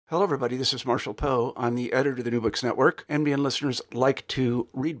Hello, everybody. This is Marshall Poe. I'm the editor of the New Books Network. NBN listeners like to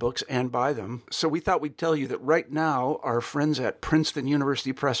read books and buy them. So we thought we'd tell you that right now, our friends at Princeton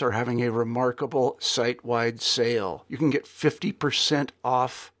University Press are having a remarkable site-wide sale. You can get 50%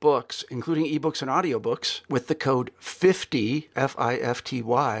 off books, including ebooks and audiobooks, with the code 50,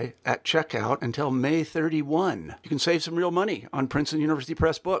 F-I-F-T-Y, at checkout until May 31. You can save some real money on Princeton University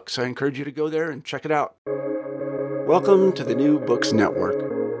Press books. I encourage you to go there and check it out. Welcome to the New Books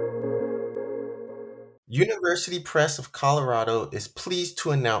Network. University Press of Colorado is pleased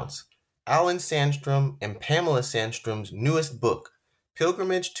to announce Alan Sandstrom and Pamela Sandstrom's newest book,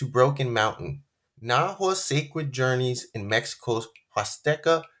 Pilgrimage to Broken Mountain, Nahua Sacred Journeys in Mexico's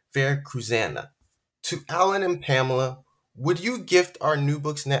Huasteca, Veracruzana. To Alan and Pamela, would you gift our New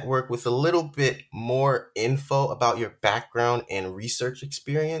Books Network with a little bit more info about your background and research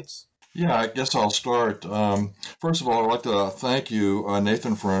experience? Yeah, I guess I'll start. First of all, I'd like to thank you,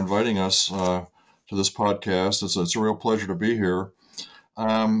 Nathan, for inviting us to this podcast. It's a real pleasure to be here.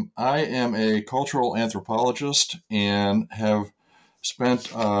 I am a cultural anthropologist and have spent,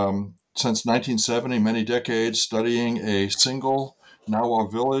 since 1970, many decades studying a single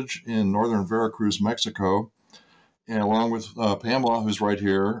Nahua village in northern Veracruz, Mexico, and along with Pamela, who's right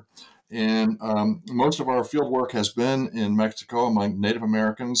here. And most of our field work has been in Mexico among Native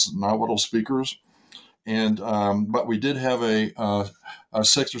Americans, Nahuatl speakers. And but we did have a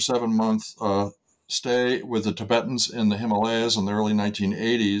 6 or 7 month stay with the Tibetans in the Himalayas in the early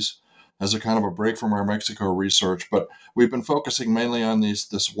 1980s as a kind of a break from our Mexico research. But we've been focusing mainly on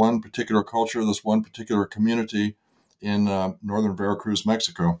this one particular culture, this one particular community in northern Veracruz,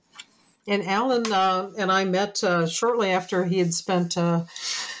 Mexico. And Alan and I met shortly after he had spent a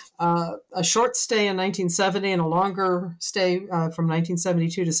short stay in 1970 and a longer stay from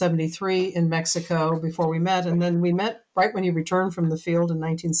 1972 to 73 in Mexico before we met. And then we met right when he returned from the field in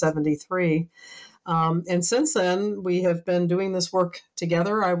 1973. And since then, we have been doing this work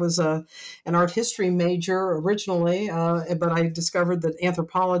together. I was an art history major originally, but I discovered that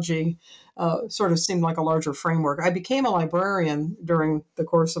anthropology sort of seemed like a larger framework. I became a librarian during the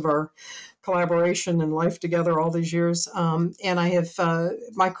course of our collaboration and life together all these years. And I have,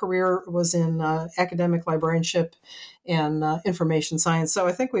 my career was in academic librarianship and information science. So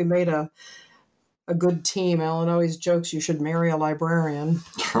I think we made a good team. Alan always jokes you should marry a librarian.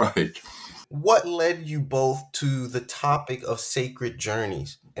 Right. What led you both to the topic of sacred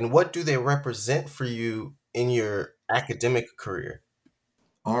journeys, and what do they represent for you in your academic career?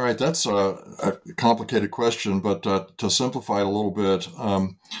 All right, that's a complicated question, but to simplify it a little bit,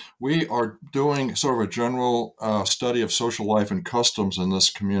 we are doing sort of a general study of social life and customs in this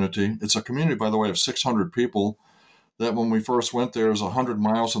community. It's a community, by the way, of 600 people that when we first went there is 100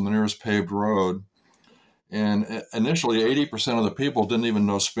 miles from the nearest paved road. And initially, 80% of the people didn't even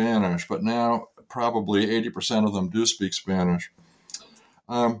know Spanish, but now probably 80% of them do speak Spanish.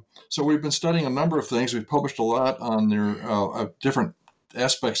 So we've been studying a number of things. We've published a lot on their different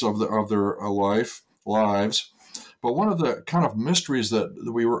aspects of their lives. But one of the kind of mysteries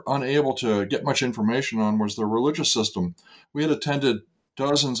that we were unable to get much information on was their religious system. We had attended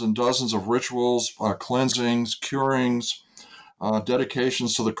dozens and dozens of rituals, cleansings, curings,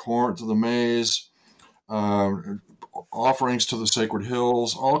 dedications to the corn, to the maize, offerings to the sacred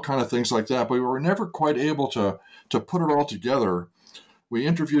hills, all kind of things like that. But we were never quite able to put it all together. We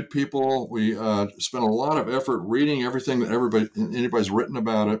interviewed people. We spent a lot of effort reading everything that anybody's written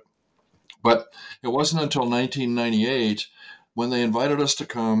about it. But it wasn't until 1998 when they invited us to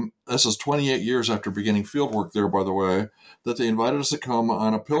come. This is 28 years after beginning fieldwork there, by the way, that they invited us to come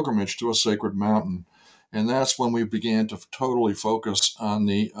on a pilgrimage to a sacred mountain. And that's when we began to totally focus on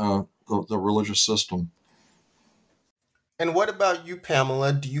the religious system. And what about you,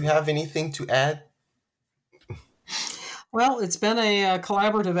 Pamela? Do you have anything to add? Well, it's been a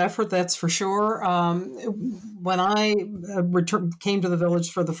collaborative effort, that's for sure. When I came to the village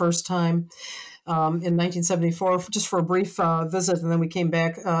for the first time in 1974, just for a brief visit, and then we came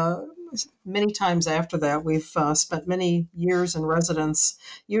back many times after that. We've spent many years in residence,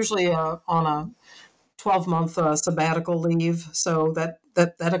 usually on a 12-month sabbatical leave. So that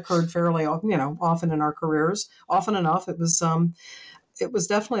occurred fairly, often in our careers. Often enough, it was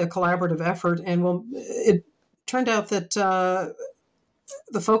definitely a collaborative effort, and it turned out that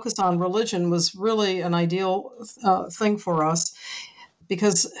the focus on religion was really an ideal thing for us.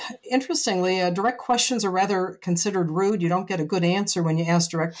 Because, interestingly, direct questions are rather considered rude. You don't get a good answer when you ask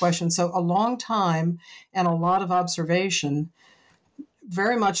direct questions. So a long time and a lot of observation,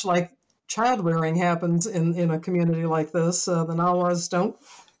 very much like child rearing happens in a community like this. The Nahuas don't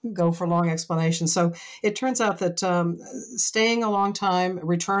go for long explanations. So it turns out that staying a long time,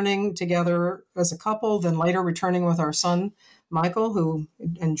 returning together as a couple, then later returning with our son Michael, who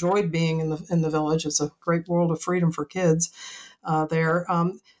enjoyed being in the village. It's a great world of freedom for kids there.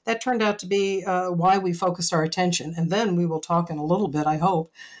 That turned out to be why we focused our attention. And then we will talk in a little bit, I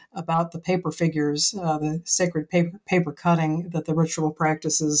hope, about the paper figures, the sacred paper cutting that the ritual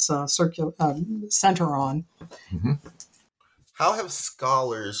practices center on. Mm-hmm. How have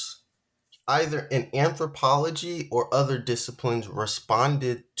scholars, either in anthropology or other disciplines,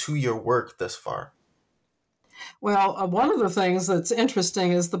 responded to your work thus far? Well, one of the things that's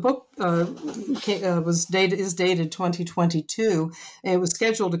interesting is the book is dated 2022. It was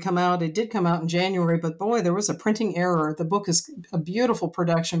scheduled to come out. It did come out in January, but boy, there was a printing error. The book is a beautiful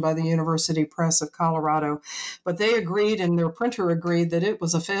production by the University Press of Colorado, but they agreed, and their printer agreed, that it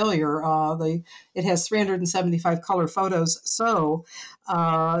was a failure. It has 375 color photos, so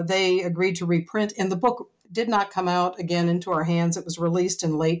they agreed to reprint, and the book did not come out again into our hands. It was released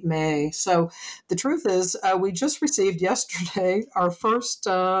in late May. So the truth is, we just received yesterday our first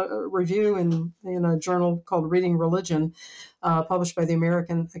review in a journal called Reading Religion, published by the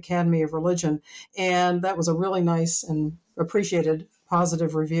American Academy of Religion. And that was a really nice and appreciated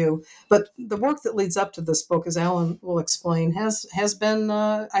positive review. But the work that leads up to this book, as Alan will explain, has been,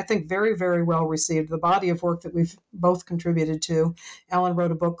 I think, very, very well received. The body of work that we've both contributed to. Alan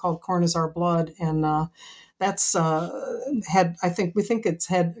wrote a book called Corn is Our Blood, and that's we think it's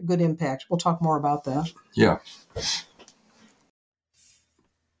had a good impact. We'll talk more about that. Yeah.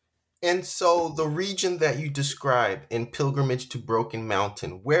 And so the region that you describe in Pilgrimage to Broken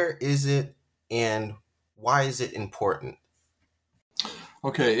Mountain, where is it and why is it important?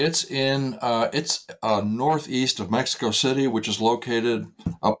 Okay, it's in northeast of Mexico City, which is located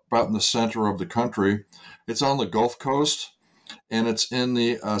up about in the center of the country. It's on the Gulf Coast, and it's in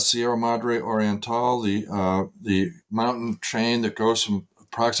the Sierra Madre Oriental, the mountain chain that goes from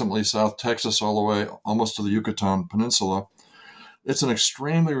approximately South Texas all the way almost to the Yucatan Peninsula. It's an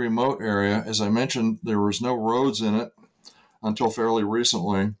extremely remote area. As I mentioned, there was no roads in it until fairly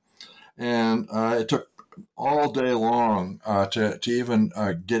recently, and it took all day long to even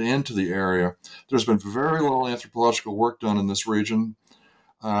get into the area. There's been very little anthropological work done in this region,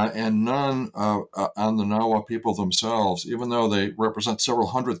 and none on the Nahua people themselves, even though they represent several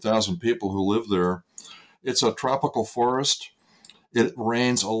 100,000 people who live there. It's a tropical forest. It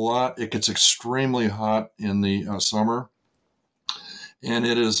rains a lot. It gets extremely hot in the summer, and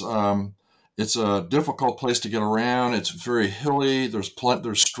it's a difficult place to get around. It's very hilly. There's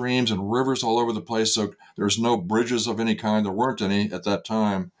streams and rivers all over the place, so there's no bridges of any kind. There weren't any at that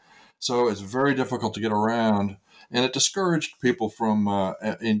time. So it's very difficult to get around, and it discouraged people from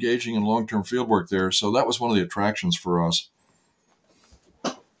engaging in long-term field work there. So that was one of the attractions for us.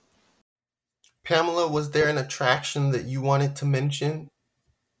 Pamela, was there an attraction that you wanted to mention?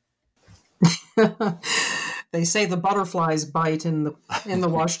 They say the butterflies bite in the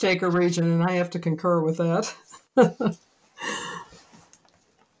Huasteca region, and I have to concur with that.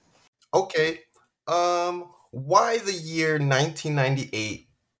 Okay. Why the year 1998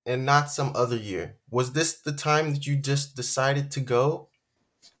 and not some other year? Was this the time that you just decided to go?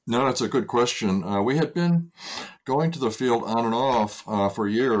 No, that's a good question. We had been going to the field on and off for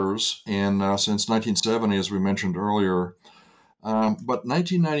years, and since 1970, as we mentioned earlier. But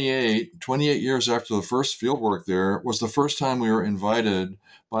 1998, 28 years after the first field work there, was the first time we were invited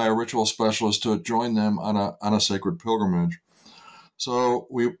by a ritual specialist to join them on a sacred pilgrimage. So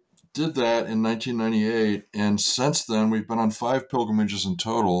we did that in 1998, and since then we've been on 5 pilgrimages in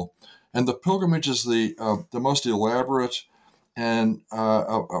total. And the pilgrimage is the most elaborate and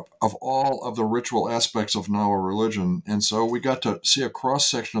of all of the ritual aspects of Nahua religion. And so we got to see a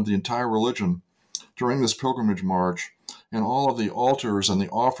cross-section of the entire religion during this pilgrimage march, and all of the altars and the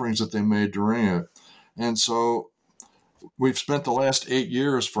offerings that they made during it. And so we've spent the last 8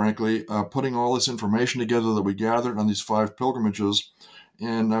 years, frankly, putting all this information together that we gathered on these 5 pilgrimages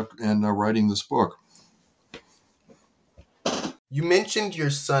and writing this book. You mentioned your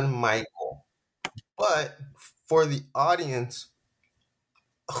son, Michael, but for the audience,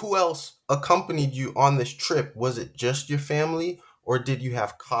 who else accompanied you on this trip? Was it just your family, or did you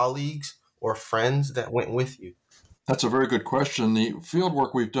have colleagues or friends that went with you? That's a very good question. The field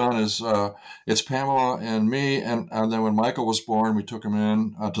work we've done is it's Pamela and me, and then when Michael was born, we took him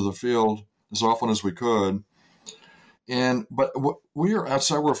in to the field as often as we could. But we are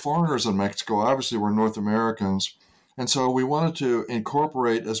outside. We're foreigners in Mexico. Obviously, we're North Americans, and so we wanted to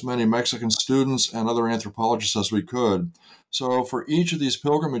incorporate as many Mexican students and other anthropologists as we could. So for each of these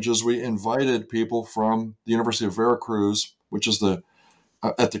pilgrimages, we invited people from the University of Veracruz, which is the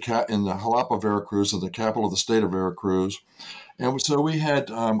in the Jalapa, Veracruz, the capital of the state of Veracruz. And so we had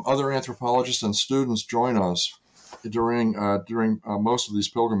other anthropologists and students join us during most of these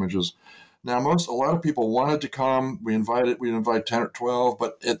pilgrimages. Now, a lot of people wanted to come. We'd invite 10 or 12,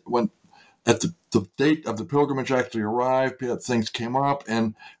 but when at the date of the pilgrimage actually arrived, things came up,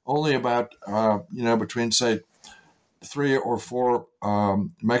 and only about between say 3 or 4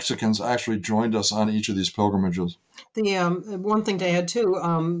 Mexicans actually joined us on each of these pilgrimages. The one thing to add too,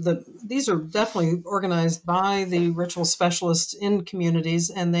 that these are definitely organized by the ritual specialists in communities,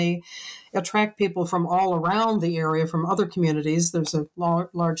 and they attract people from all around the area from other communities. There's a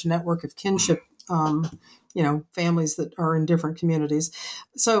large network of kinship, families that are in different communities.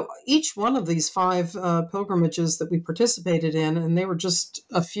 So each one of these 5 pilgrimages that we participated in, and they were just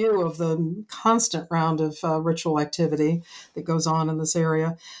a few of the constant round of ritual activity that goes on in this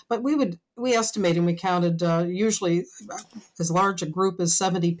area. But we estimated and we counted usually as large a group as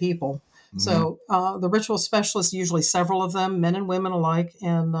 70 people. Mm-hmm. So the ritual specialists, usually several of them, men and women alike,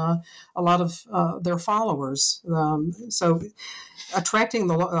 and a lot of their followers. So attracting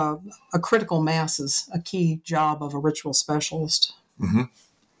a critical mass is a key job of a ritual specialist. Mm-hmm.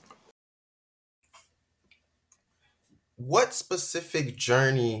 What specific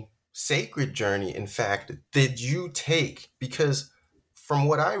sacred journey, in fact, did you take? Because from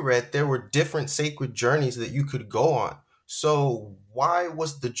what I read, there were different sacred journeys that you could go on. So why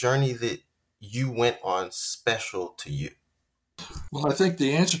was the journey that you went on special to you? Well, I think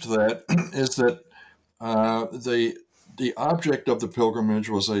the answer to that is that the object of the pilgrimage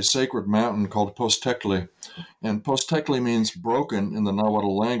was a sacred mountain called Postectli. And Postectli means broken in the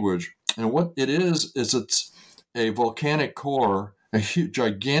Nahuatl language. And what it is it's a volcanic core, a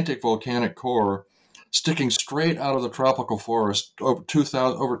gigantic volcanic core sticking straight out of the tropical forest over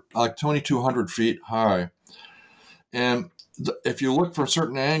like 2,200 feet high. And if you look from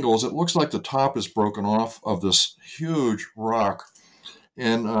certain angles, it looks like the top is broken off of this huge rock.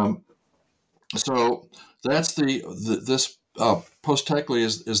 And so that's this Postectli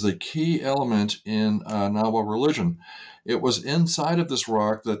is the key element in Nahua religion. It was inside of this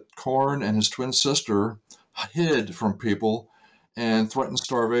rock that Corn and his twin sister hid from people and threatened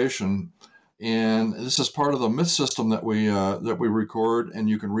starvation. And this is part of the myth system that we record, and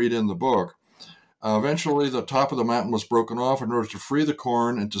you can read in the book. Eventually, the top of the mountain was broken off in order to free the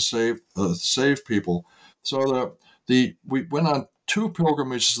Corn and to save people. So we went on 2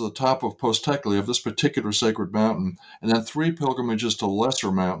 pilgrimages to the top of Postectli, of this particular sacred mountain, and then 3 pilgrimages to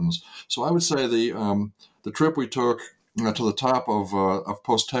lesser mountains. So I would say the trip we took to the top of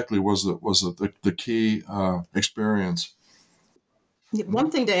Postectli was the key experience.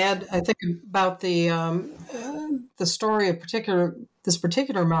 One thing to add, I think, about the story of this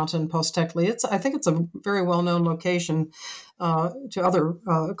particular mountain, Postectli. I think it's a very well known location to other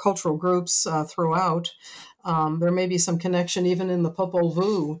cultural groups throughout. There may be some connection even in the Popol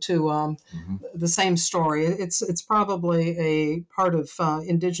Vuh to the same story. It's probably a part of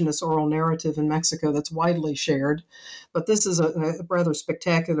indigenous oral narrative in Mexico that's widely shared, but this is a rather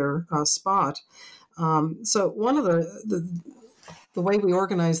spectacular spot. So one of the way we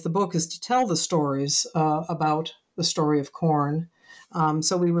organize the book is to tell the stories about the story of Corn.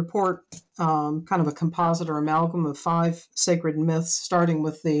 So we report kind of a composite or amalgam of 5 sacred myths, starting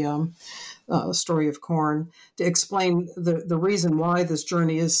with the story of Corn, to explain the reason why this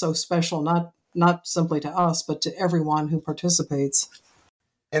journey is so special, not simply to us, but to everyone who participates.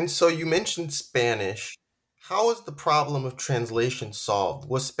 And so you mentioned Spanish. How was the problem of translation solved?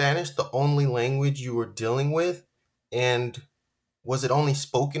 Was Spanish the only language you were dealing with? And was it only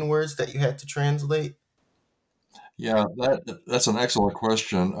spoken words that you had to translate? Yeah, that's an excellent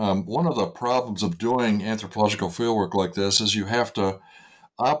question. One of the problems of doing anthropological fieldwork like this is you have to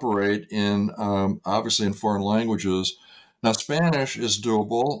operate in obviously in foreign languages. Now, Spanish is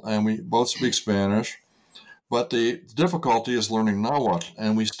doable, and we both speak Spanish, but the difficulty is learning Nahuatl,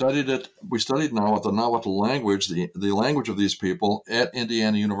 and we studied Nahuatl, the Nahuatl language, the language of these people at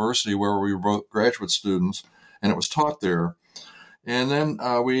Indiana University, where we were both graduate students, and it was taught there. And then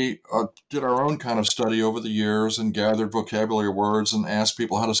we did our own kind of study over the years and gathered vocabulary words and asked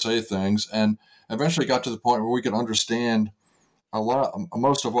people how to say things, and eventually got to the point where we could understand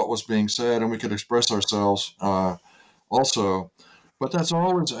most of what was being said, and we could express ourselves also. But that's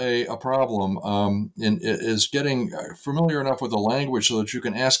always a problem, is getting familiar enough with the language so that you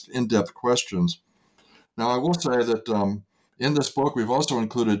can ask in-depth questions. Now, I will say that in this book, we've also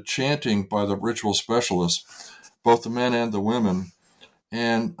included chanting by the ritual specialists, both the men and the women.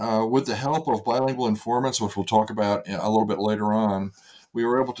 And with the help of bilingual informants, which we'll talk about a little bit later on, we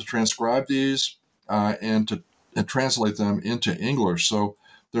were able to transcribe these and to and translate them into English. So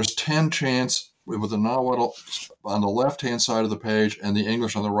there's 10 chants with the Nahuatl on the left-hand side of the page and the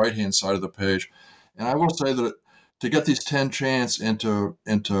English on the right-hand side of the page. And I will say that to get these 10 chants into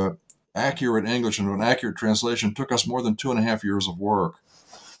accurate English, into an accurate translation, took us more than 2.5 years of work.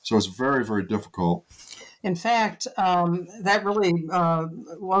 So it's very, very difficult. In fact, that really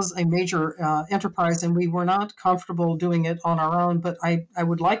was a major enterprise, and we were not comfortable doing it on our own. But I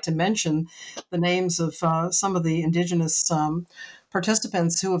would like to mention the names of some of the indigenous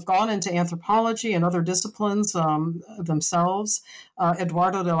participants who have gone into anthropology and other disciplines themselves.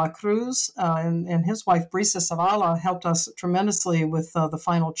 Eduardo de la Cruz and his wife, Brisa Zavala, helped us tremendously with the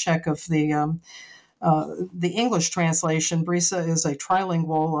final check of the English translation. Brisa is a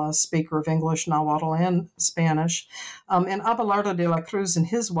trilingual speaker of English, Nahuatl, and Spanish. And Abelardo de la Cruz and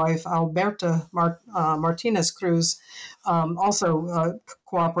his wife, Alberta Martinez Cruz, also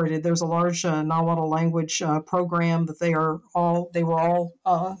cooperated. There's a large Nahuatl language program that they were all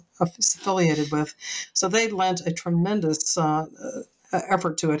affiliated with. So they lent a tremendous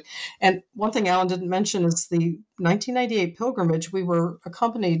effort to it. And one thing Alan didn't mention is the 1998 pilgrimage. We were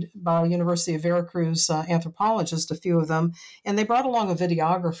accompanied by University of Veracruz anthropologists, a few of them, and they brought along a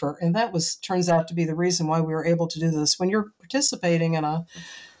videographer. And that turns out to be the reason why we were able to do this. When you're participating in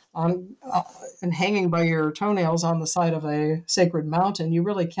and hanging by your toenails on the side of a sacred mountain, you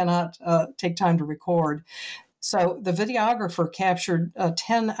really cannot take time to record. So the videographer captured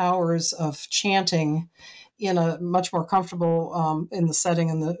 10 hours of chanting in a much more comfortable in the setting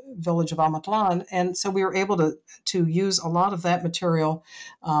in the village of Amatlan. And so we were able to use a lot of that material,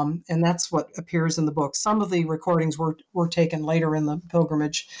 and that's what appears in the book. Some of the recordings were taken later in the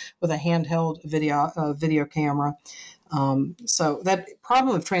pilgrimage with a handheld video camera. So that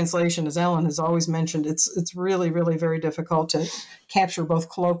problem of translation, as Ellen has always mentioned, it's really, really very difficult to capture both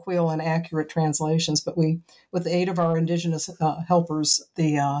colloquial and accurate translations. But with the aid of our indigenous helpers,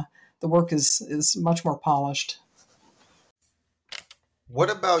 the work is much more polished.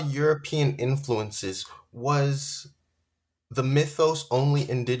 What about European influences? Was the mythos only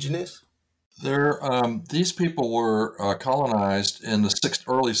indigenous? These people were colonized in the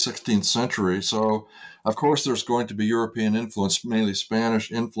early 16th century. So, of course, there's going to be European influence, mainly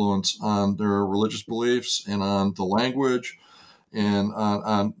Spanish influence on their religious beliefs and on the language and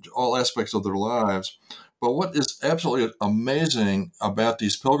on all aspects of their lives. But what is absolutely amazing about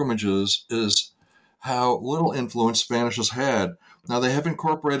these pilgrimages is how little influence Spanish has had. Now, they have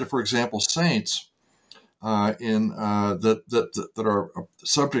incorporated, for example, saints that are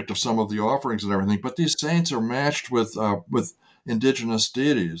subject of some of the offerings and everything. But these saints are matched with indigenous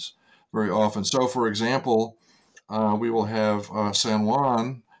deities very often. So, for example, we will have San Juan,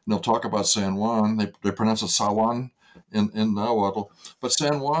 and they'll talk about San Juan. They pronounce it Sawan in Nahuatl. But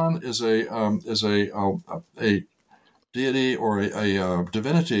San Juan is a deity or a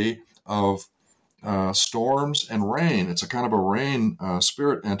divinity of storms and rain. It's a kind of a rain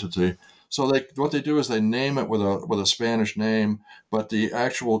spirit entity. So what they do is they name it with a Spanish name, but the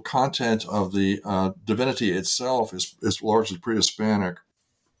actual content of the divinity itself is largely pre-Hispanic.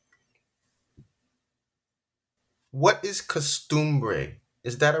 What is costumbre?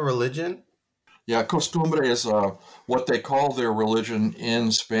 Is that a religion? Yeah, costumbre is what they call their religion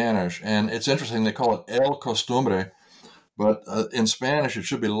in Spanish, and it's interesting. They call it el costumbre, but in Spanish it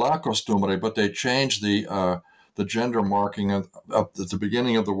should be la costumbre. But they changed the gender marking at the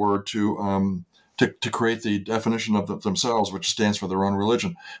beginning of the word to create the definition of themselves, which stands for their own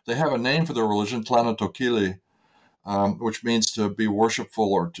religion. They have a name for their religion, Tlanatokili, which means to be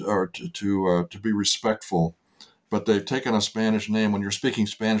worshipful or to be respectful. But they've taken a Spanish name. When you're speaking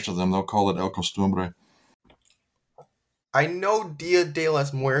Spanish to them, they'll call it El Costumbre. I know Dia de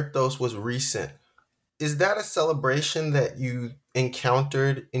los Muertos was recent. Is that a celebration that you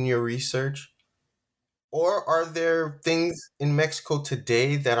encountered in your research? Or are there things in Mexico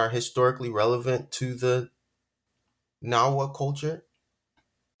today that are historically relevant to the Nahua culture?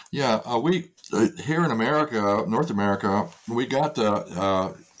 Yeah, we here in America, North America, we got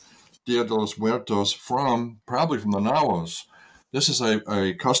the Dia de los Muertos probably from the Nahuas. This is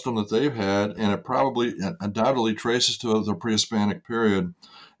a custom that they've had, and it probably undoubtedly traces to the pre-Hispanic period.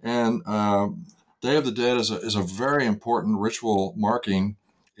 And Day of the Dead is a very important ritual marking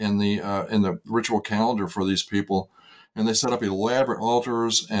in the ritual calendar for these people. And they set up elaborate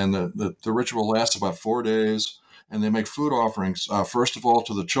altars, and the ritual lasts about 4 days. And they make food offerings, first of all,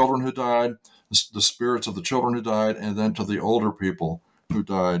 to the children who died, the spirits of the children who died, and then to the older people who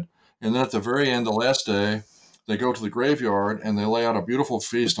died. And then at the very end, the last day, they go to the graveyard and they lay out a beautiful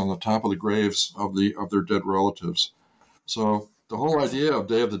feast on the top of the graves of their dead relatives. So the whole idea of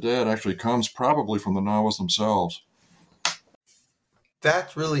Day of the Dead actually comes probably from the Nahuas themselves.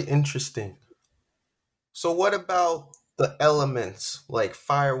 That's really interesting. So what about the elements like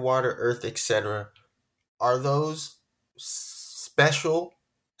fire, water, earth, etc.? Are those special?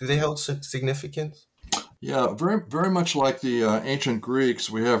 Do they hold significance? Yeah, very, very much like the ancient Greeks,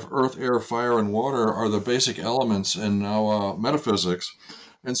 we have earth, air, fire, and water are the basic elements in our metaphysics.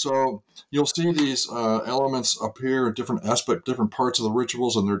 And so you'll see these elements appear in different parts of the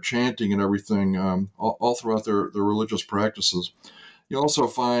rituals and their chanting and everything, all throughout their religious practices. You also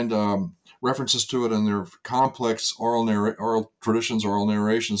find references to it in their complex oral traditions, oral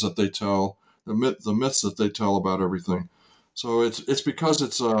narrations that they tell, the myths that they tell about everything. So it's because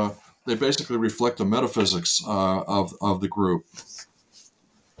they basically reflect the metaphysics of the group.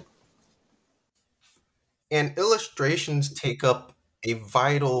 And illustrations take up a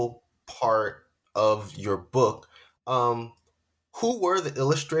vital part of your book. Um, who were the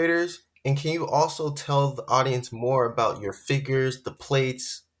illustrators? And can you also tell the audience more about your figures, the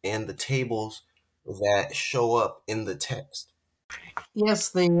plates, and the tables that show up in the text?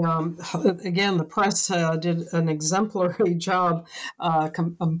 Yes, again, the press did an exemplary job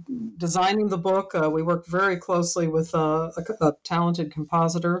designing the book. We worked very closely with a talented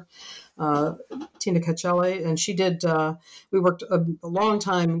compositor, Tina Caccelli, and she did. We worked a long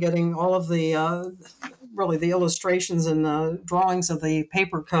time getting all of the really the illustrations and drawings of the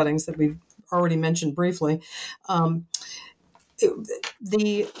paper cuttings that we've already mentioned briefly.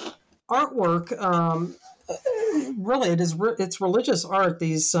 The artwork. Really, it's religious art.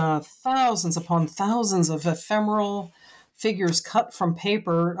 These thousands upon thousands of ephemeral figures cut from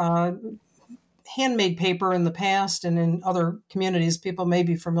paper, handmade paper in the past, and in other communities, people may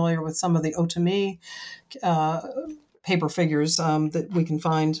be familiar with some of the Otomi paper figures that we can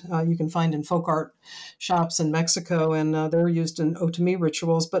find. You can find in folk art shops in Mexico, and they're used in Otomi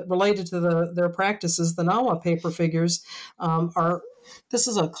rituals. But related to their practices, the Nahua paper figures are. This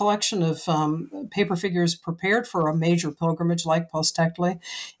is a collection of paper figures prepared for a major pilgrimage like Postectli.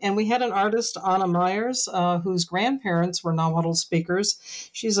 And we had an artist, Anna Myers, whose grandparents were Nahuatl speakers.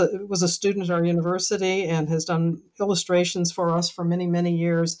 She was a student at our university and has done illustrations for us for many, many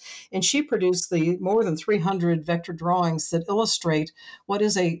years. And she produced the more than 300 vector drawings that illustrate what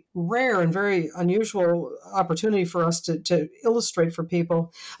is a rare and very unusual opportunity for us to illustrate for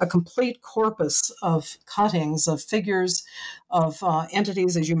people a complete corpus of cuttings, of figures, of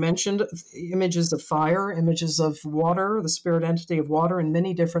entities, as you mentioned, images of fire, images of water, the spirit entity of water in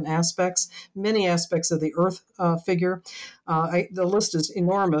many different aspects, many aspects of the earth figure. The list is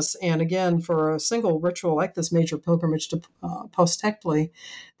enormous. And again, for a single ritual like this major pilgrimage to Postectli,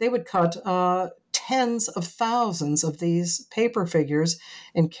 they would cut tens of thousands of these paper figures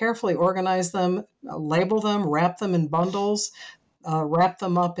and carefully organize them, label them, wrap them in bundles, wrap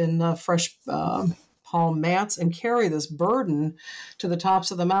them up in fresh palm mats, and carry this burden to the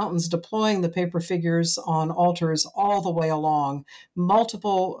tops of the mountains, deploying the paper figures on altars all the way along,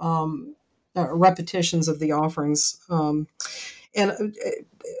 multiple repetitions of the offerings. And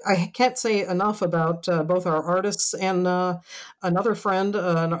I can't say enough about both our artists and another friend,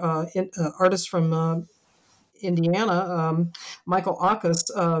 an artist from Indiana, Michael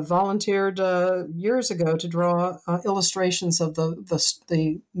Akas, volunteered years ago to draw illustrations of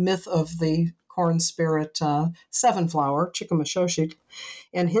the myth of the corn spirit seven flower, Chikumashoshit,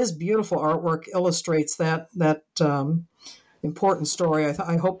 and his beautiful artwork illustrates that important story.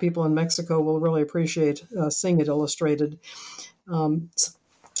 I hope people in Mexico will really appreciate seeing it illustrated.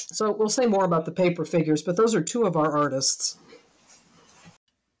 So we'll say more about the paper figures, but those are two of our artists.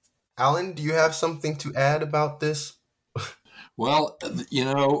 Alan, do you have something to add about this? Well,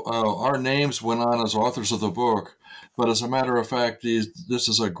 our names went on as authors of the book, but as a matter of fact, this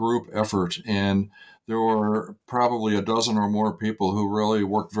is a group effort, and there were probably a dozen or more people who really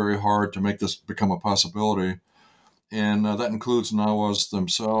worked very hard to make this become a possibility. And that includes Nahuas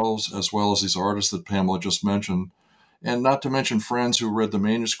themselves, as well as these artists that Pamela just mentioned, and not to mention friends who read the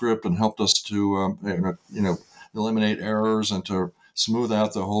manuscript and helped us to, eliminate errors and to smooth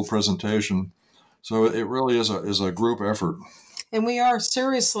out the whole presentation. So it really is a group effort. And we are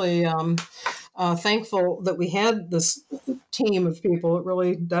seriously thankful that we had this team of people. It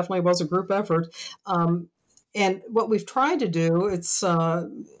really definitely was a group effort. And what we've tried to do,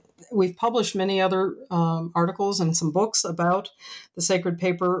 we've published many other articles and some books about the sacred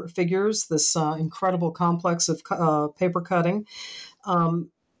paper figures, this incredible complex of paper cutting.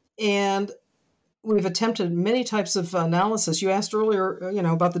 And we've attempted many types of analysis. You asked earlier,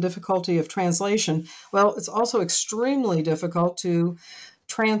 about the difficulty of translation. Well, it's also extremely difficult to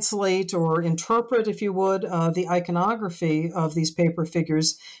translate or interpret, if you would, the iconography of these paper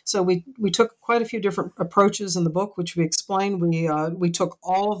figures. So we took quite a few different approaches in the book, which we explained. We took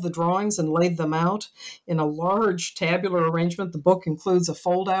all of the drawings and laid them out in a large tabular arrangement. The book includes a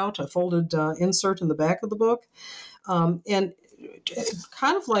folded insert in the back of the book. And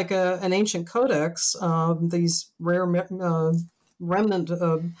kind of like an ancient codex, these rare remnant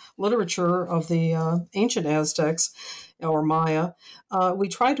literature of the ancient Aztecs or Maya, we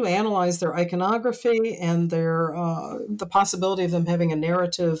tried to analyze their iconography and their the possibility of them having a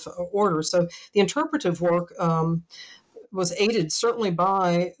narrative order. So the interpretive work was aided certainly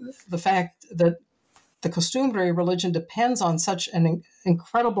by the fact that the costumbre religion depends on such an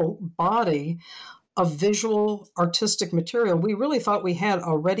incredible body of visual artistic material. We really thought we had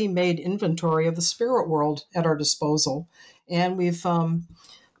a ready-made inventory of the spirit world at our disposal, and we've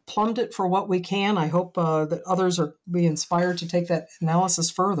plumbed it for what we can. I hope that others are be inspired to take that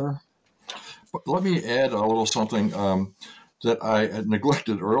analysis further. Let me add a little something that I had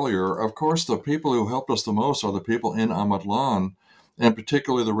neglected earlier. Of course, the people who helped us the most are the people in Amatlan, and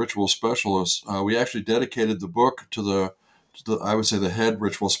particularly the ritual specialists. We actually dedicated the book to the I would say the head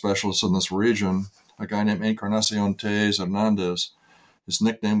ritual specialist in this region, a guy named Encarnacion Tellez Hernandez. His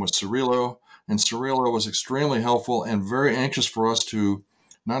nickname was Cirillo, and Cirillo was extremely helpful and very anxious for us to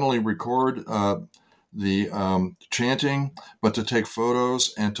not only record the chanting, but to take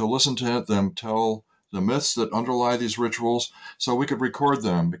photos and to listen to them tell the myths that underlie these rituals so we could record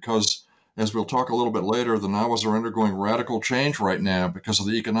them, because as we'll talk a little bit later, the Nahuas are undergoing radical change right now because of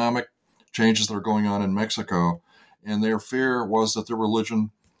the economic changes that are going on in Mexico. And their fear was that their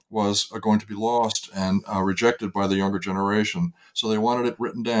religion was going to be lost and rejected by the younger generation. So they wanted it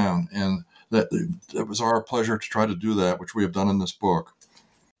written down, and that it was our pleasure to try to do that, which we have done in this book.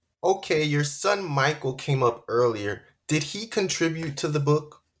 Okay, your son Michael came up earlier. Did he contribute to the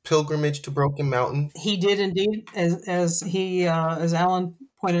book Pilgrimage to Broken Mountain? He did indeed, as Alan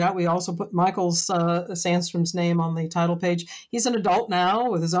pointed out. We also put Michael's Sandstrom's name on the title page. He's an adult now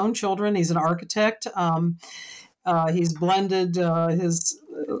with his own children. He's an architect. He's blended his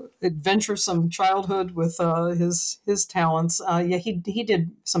adventuresome childhood with his talents. He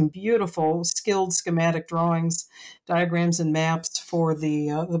did some beautiful, skilled schematic drawings, diagrams, and maps for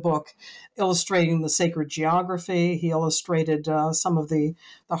the book, illustrating the sacred geography. He illustrated some of the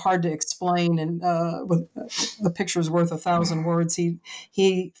hard to explain, and with the picture's worth 1,000 words.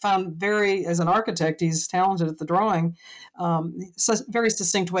 He found as an architect, he's talented at the drawing. Very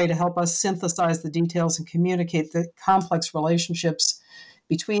succinct way to help us synthesize the details and communicate the complex relationships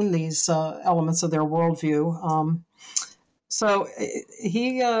between these elements of their worldview. So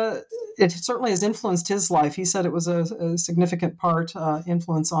it certainly has influenced his life. He said it was a significant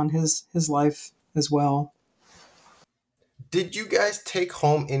influence on his life as well. Did you guys take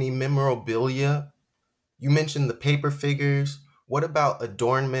home any memorabilia? You mentioned the paper figures. What about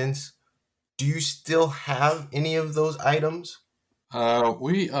adornments? Do you still have any of those items?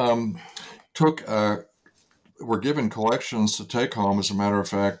 We were given collections to take home, as a matter of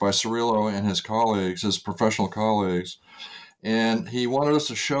fact, by Cirillo and his colleagues, his professional colleagues. And he wanted us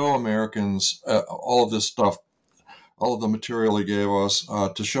to show Americans all of this stuff, all of the material he gave us,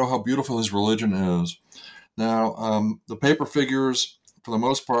 to show how beautiful his religion is. Now, the paper figures, for the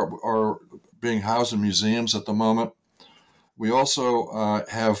most part, are being housed in museums at the moment. We also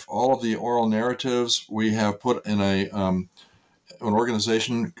have all of the oral narratives we have put in an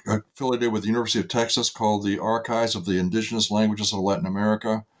organization affiliated with the University of Texas called the Archives of the Indigenous Languages of Latin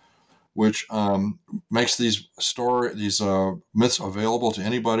America, which makes these myths available to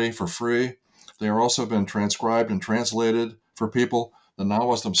anybody for free. They are also been transcribed and translated for people. The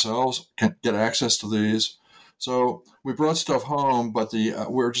Nahuas themselves can get access to these. So we brought stuff home, but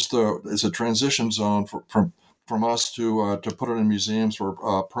it's a transition zone from us to put it in museums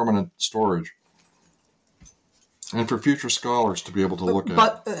for permanent storage, and for future scholars to be able to look at.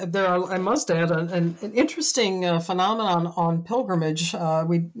 But there are, I must add, an interesting phenomenon on pilgrimage.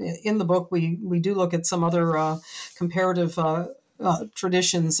 In the book, we do look at some other comparative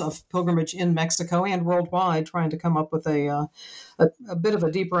traditions of pilgrimage in Mexico and worldwide, trying to come up with a bit of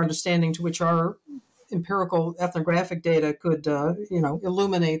a deeper understanding to which our empirical ethnographic data could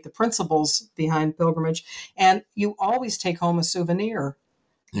illuminate the principles behind pilgrimage. And you always take home a souvenir.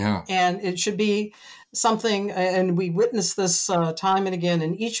 Yeah. And it should be something, and we witness this time and again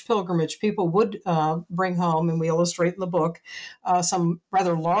in each pilgrimage. People would bring home, and we illustrate in the book, some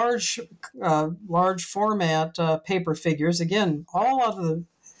rather large format paper figures, again, all out of the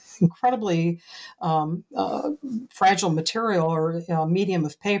incredibly fragile material or medium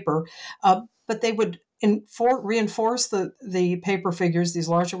of paper, but they would reinforce the paper figures, these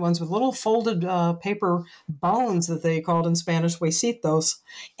larger ones, with little folded paper bones that they called in Spanish huesitos.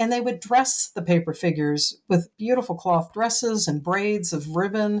 And they would dress the paper figures with beautiful cloth dresses and braids of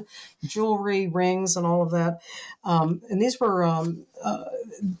ribbon, jewelry, rings, and all of that. And these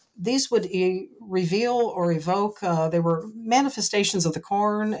would reveal or evoke, they were manifestations of the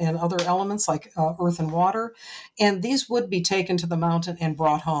corn and other elements like earth and water. And these would be taken to the mountain and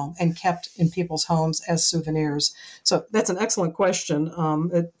brought home and kept in people's homes as souvenirs. So that's an excellent question.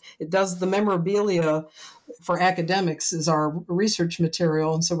 It does the memorabilia for academics is our research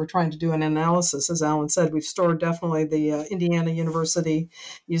material. And so we're trying to do an analysis. As Alan said, we've stored definitely the Indiana University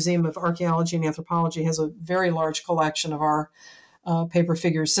Museum of Archaeology and Anthropology has a very large collection of our paper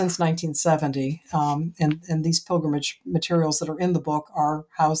figures since 1970. And these pilgrimage materials that are in the book are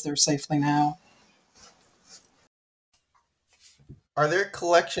housed there safely now. Are there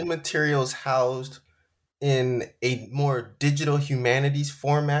collection materials housed in a more digital humanities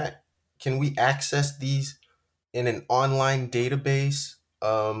format? Can we access these in an online database?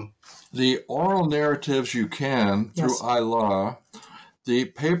 The oral narratives you can through Yes. iLaw. The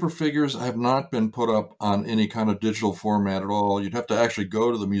paper figures have not been put up on any kind of digital format at all. You'd have to actually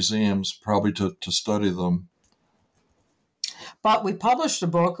go to the museums probably to study them. But we published a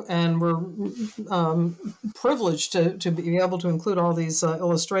book, and we're privileged to be able to include all these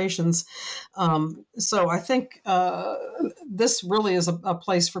illustrations. So I think this really is a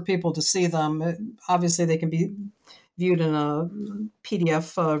place for people to see them. Obviously, they can be viewed in a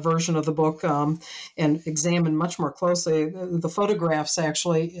PDF version of the book and examined much more closely. The photographs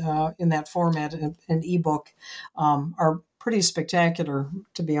actually in that format, an ebook, are pretty spectacular,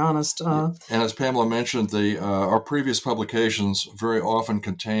 to be honest. And as Pamela mentioned, our previous publications very often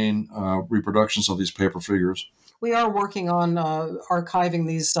contain reproductions of these paper figures. We are working on archiving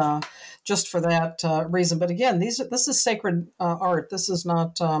these just for that reason. But again, this is sacred art. This is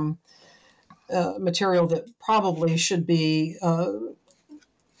not material that probably should be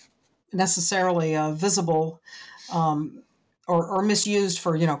necessarily visible or misused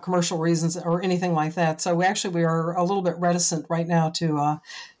for commercial reasons or anything like that. So we are a little bit reticent right now to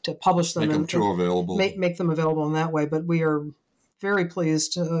publish them Make them too available. Make them available in that way. But we are very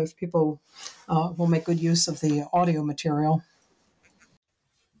pleased if people will make good use of the audio material.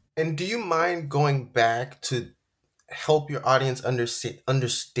 And do you mind going back to help your audience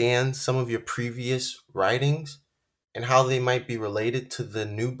understand some of your previous writings and how they might be related to the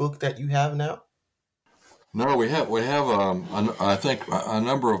new book that you have now? No, we have I think a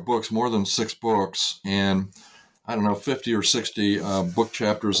number of books, more than 6 books, and I don't know, 50 or 60 book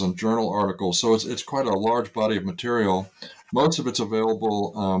chapters and journal articles. So it's quite a large body of material. Most of it's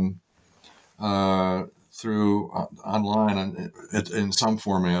available through online and in some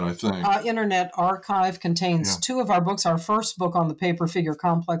format, I think. Internet Archive contains 2 of our books. Our first book on the paper figure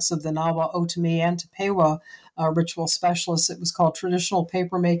complex of the Nahua, Otomi, and Tepewa ritual specialists. It was called Traditional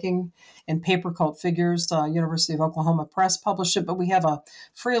Papermaking and Paper Cult Figures. University of Oklahoma Press published it, but we have a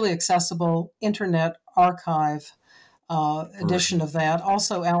freely accessible Internet Archive edition of that.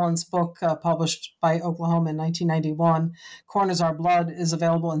 Also, Alan's book, published by Oklahoma in 1991, Corn is Our Blood, is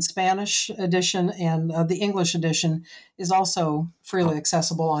available in Spanish edition, and the English edition is also freely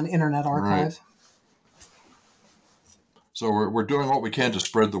accessible on Internet Archive. Right. So we're doing what we can to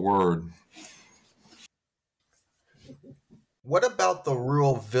spread the word. What about the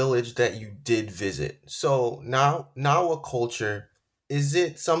rural village that you did visit? So Nahua culture, is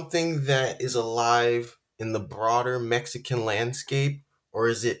it something that is alive in the broader Mexican landscape, or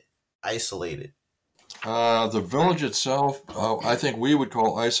is it isolated? The village itself, I think we would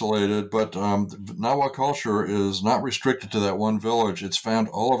call isolated, but Nahua culture is not restricted to that one village. It's found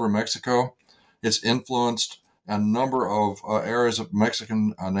all over Mexico. It's influenced a number of areas of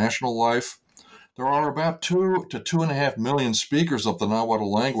Mexican national life. There are about 2 to 2.5 million speakers of the Nahuatl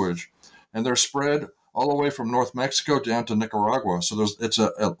language, and they're spread all the way from North Mexico down to Nicaragua. So it's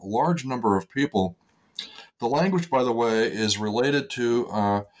a large number of people. The language, by the way, is related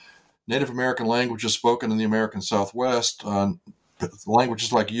to Native American languages spoken in the American Southwest,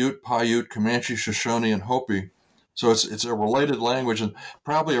 languages like Ute, Paiute, Comanche, Shoshone, and Hopi. So it's a related language and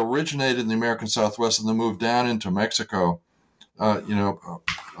probably originated in the American Southwest and then moved down into Mexico,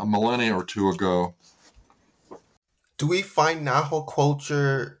 a millennia or 2 ago. Do we find Nahua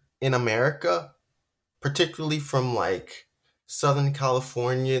culture in America, particularly from like Southern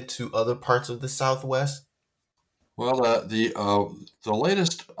California to other parts of the Southwest? Well, the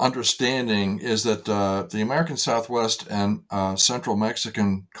latest understanding is that the American Southwest and Central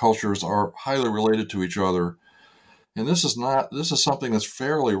Mexican cultures are highly related to each other. And this is something that's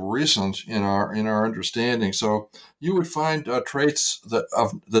fairly recent in our understanding. So you would find traits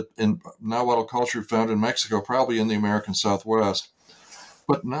that in Nahuatl culture found in Mexico, probably in the American Southwest.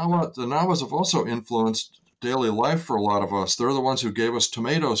 But the Nahuas have also influenced daily life for a lot of us. They're the ones who gave us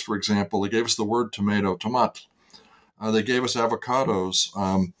tomatoes, for example. They gave us the word tomato, tomat. They gave us avocados,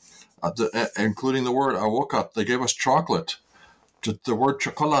 including the word awokat. They gave us chocolate. The word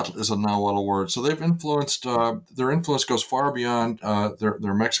chocolate is a Nahuatl word. So they've influenced, their influence goes far beyond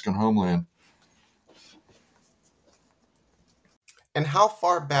their Mexican homeland. And how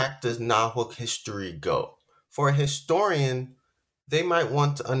far back does Nahua history go? For a historian, they might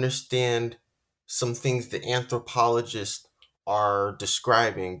want to understand some things the anthropologists are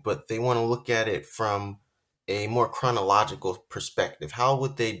describing, but they want to look at it from a more chronological perspective. How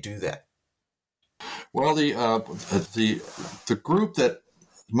would they do that? Well, the group that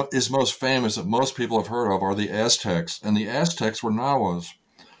is most famous that most people have heard of are the Aztecs, and the Aztecs were Nahuas.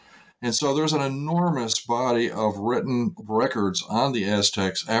 And so there's an enormous body of written records on the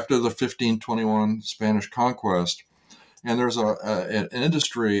Aztecs after the 1521 Spanish conquest. And there's an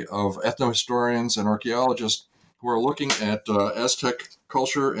industry of ethnohistorians and archaeologists who are looking at Aztec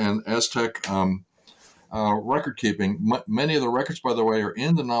culture and Aztec record keeping. Many of the records, by the way, are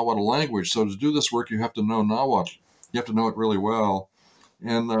in the Nahuatl language. So to do this work, you have to know Nahuatl. You have to know it really well.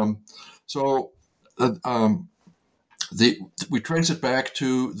 And so we trace it back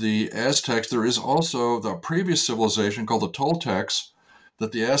to the Aztecs. There is also the previous civilization called the Toltecs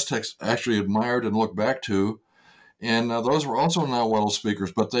that the Aztecs actually admired and looked back to. And those were also Nahuatl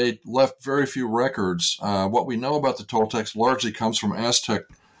speakers, but they left very few records. What we know about the Toltecs largely comes from Aztec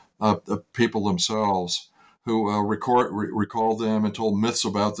people themselves, who recalled them and told myths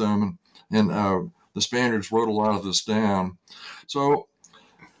about them, and the Spaniards wrote a lot of this down. So,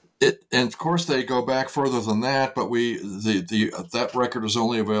 and of course they go back further than that, but that record is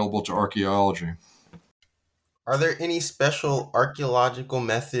only available to archaeology. Are there any special archaeological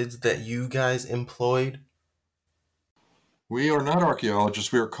methods that you guys employed? We are not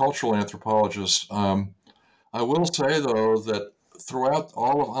archaeologists; we are cultural anthropologists. I will say, though, that throughout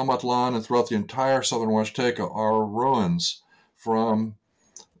all of Amatlan and throughout the entire southern Huasteca are ruins from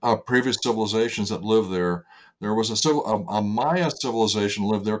previous civilizations that lived there. There was a Maya civilization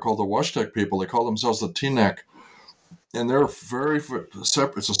lived there called the Huastec people. They call themselves the Tinec, and they're very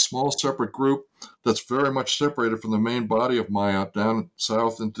separate. It's a small separate group that's very much separated from the main body of Maya down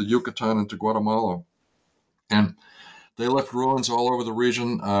south into Yucatan and to Guatemala. And they left ruins all over the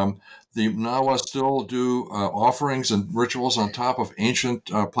region. The Nahua still do offerings and rituals on top of ancient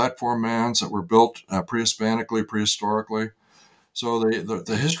platform mounds that were built pre-Hispanically, prehistorically. So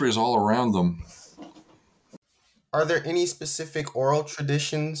the history is all around them. Are there any specific oral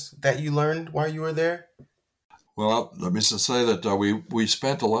traditions that you learned while you were there? Well, let me just say that we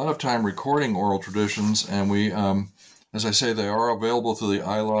spent a lot of time recording oral traditions, and we, as I say, they are available through the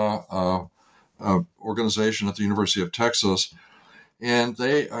ILA organization at the University of Texas. And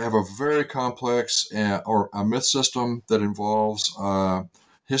they have a very complex or a myth system that involves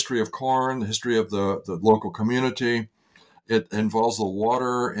history of corn, the history of the local community. It involves the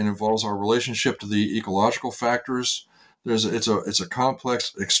water. It involves our relationship to the ecological factors. It's a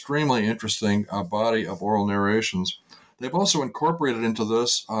complex, extremely interesting body of oral narrations. They've also incorporated into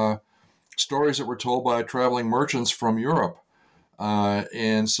this stories that were told by traveling merchants from Europe.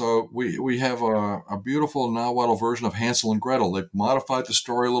 And so we have a beautiful Nahuatl version of Hansel and Gretel. They've modified the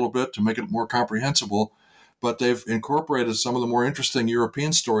story a little bit to make it more comprehensible, but they've incorporated some of the more interesting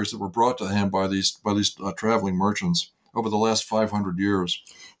European stories that were brought to him by these traveling merchants over the last 500 years.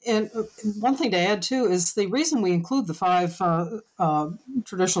 And one thing to add, too, is the reason we include the 5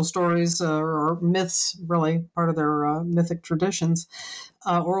 traditional stories or myths, really part of their mythic traditions,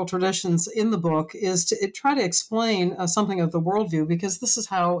 oral traditions in the book, is to try to explain something of the worldview, because this is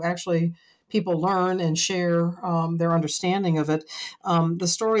how actually people learn and share their understanding of it. The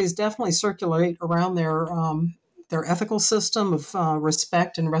stories definitely circulate around their ethical system of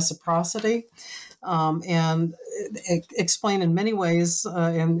respect and reciprocity. And explain in many ways,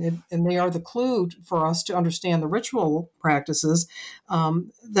 and they are the clue for us to understand the ritual practices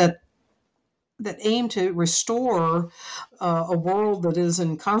that aim to restore a world that is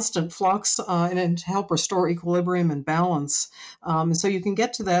in constant flux and to help restore equilibrium and balance. And so you can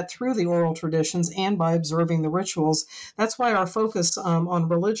get to that through the oral traditions and by observing the rituals. That's why our focus on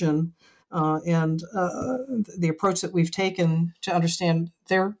religion and the approach that we've taken to understand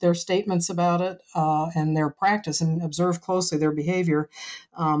their statements about it and their practice and observe closely their behavior.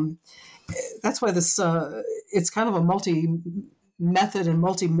 That's why this it's kind of a method and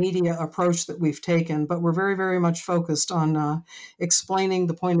multimedia approach that we've taken, but we're very, very much focused on explaining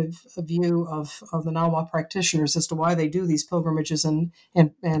the point of view of the Nahua practitioners as to why they do these pilgrimages and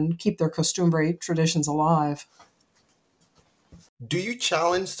keep their costumbre traditions alive. Do you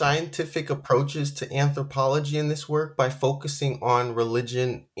challenge scientific approaches to anthropology in this work by focusing on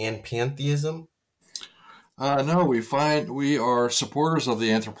religion and pantheism? No, we are supporters of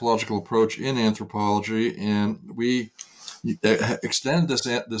the anthropological approach in anthropology, and we extend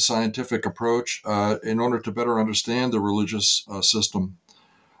this scientific approach in order to better understand the religious system.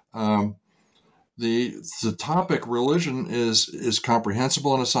 Um, the topic religion is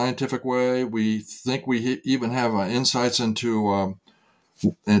comprehensible in a scientific way. We think we even have insights into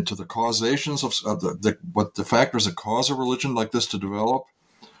the causations of what the factors that cause a religion like this to develop.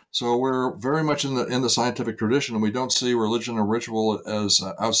 So we're very much in the scientific tradition, and we don't see religion or ritual as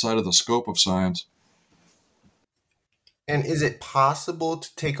outside of the scope of science. And is it possible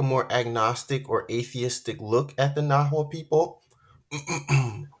to take a more agnostic or atheistic look at the Nahua people?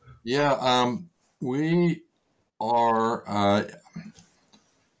 Yeah, we are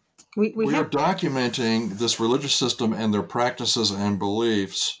we are documenting this religious system and their practices and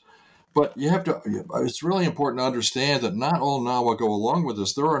beliefs. But it's really important to understand that not all Nahua go along with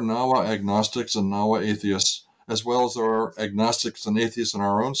this. There are Nahua agnostics and Nahua atheists, as well as there are agnostics and atheists in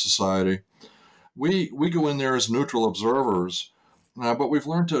our own society. We go in there as neutral observers, but we've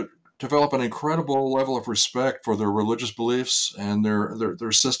learned to develop an incredible level of respect for their religious beliefs and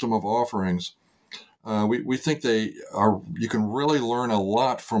their system of offerings. We think you can really learn a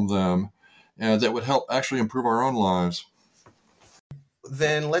lot from them that would help actually improve our own lives.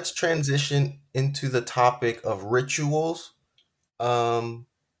 Then let's transition into the topic of rituals.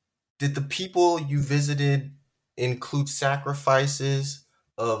 Did the people you visited include sacrifices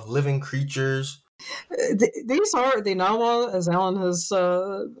of living creatures? These are the Nahua, as Alan has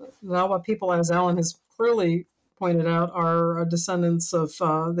Nahua people, as Alan has clearly pointed out, are descendants of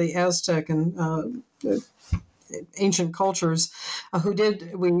the Aztec and ancient cultures who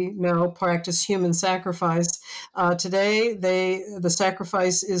did, we know, practice human sacrifice. Today, the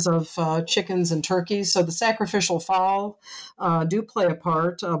sacrifice is of chickens and turkeys. So the sacrificial fowl do play a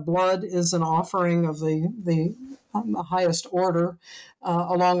part. Blood is an offering of the highest order,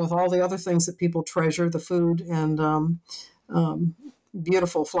 along with all the other things that people treasure, the food and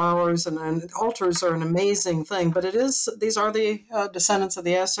beautiful flowers, and altars are an amazing thing. But these are the descendants of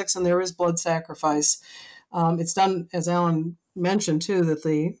the Aztecs, and there is blood sacrifice. It's done, as Alan mentioned, too, that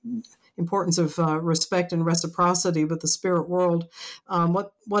the importance of respect and reciprocity with the spirit world.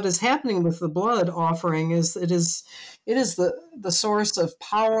 What is happening with the blood offering is it is the source of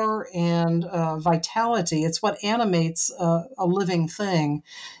power and vitality. It's what animates a living thing,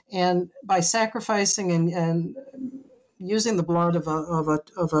 and by sacrificing and using the blood of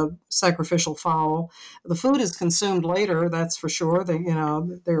a sacrificial fowl, the food is consumed later. That's for sure.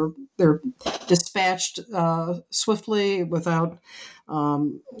 They're dispatched swiftly without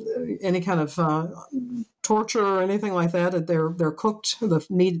any kind of torture or anything like that. They're cooked. The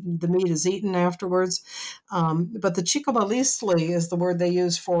meat is eaten afterwards. But the chicobalisli is the word they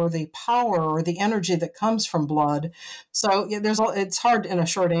use for the power or the energy that comes from blood. So it's hard in a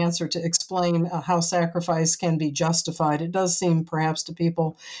short answer to explain how sacrifice can be justified. It does seem perhaps to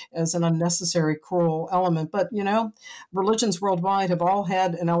people as an unnecessary, cruel element. But religions worldwide have all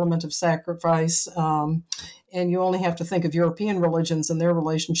had an element of sacrifice. And you only have to think of European religions and their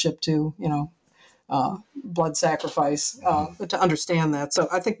relationship to, blood sacrifice to understand that. So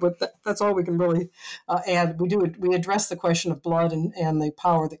I think that's all we can really add. We address the question of blood and the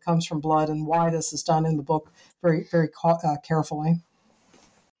power that comes from blood and why this is done in the book very, very carefully.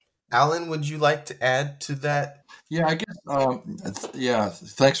 Alan, would you like to add to that? Yeah, I guess. Yeah,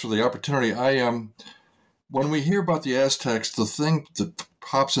 thanks for the opportunity. When we hear about the Aztecs, the thing that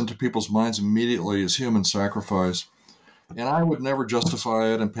pops into people's minds immediately is human sacrifice. And I would never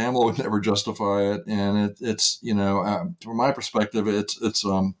justify it, and Pamela would never justify it. And it's from my perspective, it's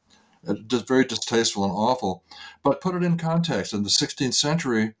just very distasteful and awful. But put it in context. In the 16th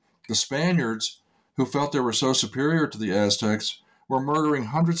century, the Spaniards, who felt they were so superior to the Aztecs, were murdering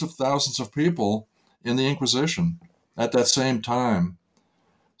hundreds of thousands of people in the Inquisition at that same time.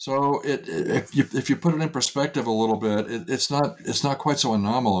 So if you put it in perspective a little bit, it's not quite so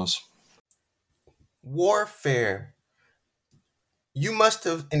anomalous. Warfare. You must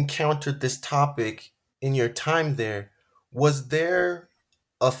have encountered this topic in your time there. Was there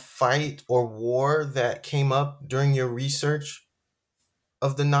a fight or war that came up during your research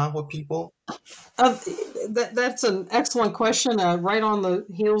of the Nahua people? That's an excellent question. Right on the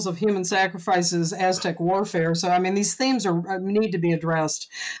heels of human sacrifices, Aztec warfare. So, I mean, these themes need to be addressed.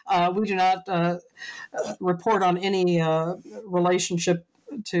 We do not report on any relationship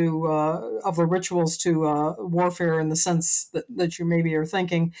to of the rituals to warfare in the sense that you maybe are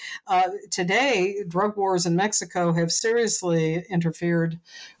thinking. Today, drug wars in Mexico have seriously interfered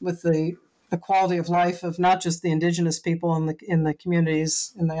with the quality of life of not just the indigenous people in the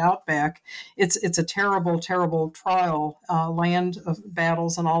communities in the outback. It's a terrible, terrible trial. Land of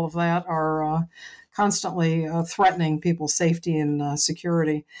battles and all of that are constantly threatening people's safety and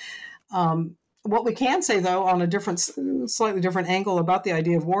security. What we can say, though, on a slightly different angle about the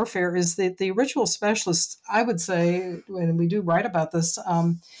idea of warfare is that the ritual specialists, I would say, and we do write about this,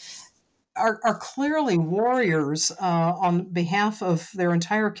 are clearly warriors on behalf of their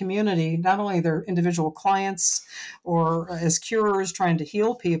entire community, not only their individual clients or as curers trying to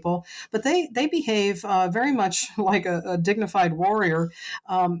heal people, but they behave very much like a dignified warrior.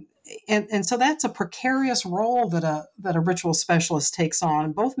 And so that's a precarious role that a ritual specialist takes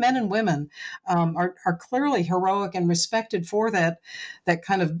on. Both men and women are clearly heroic and respected for that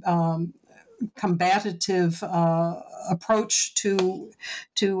kind of combative approach to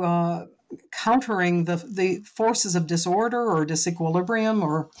countering the forces of disorder or disequilibrium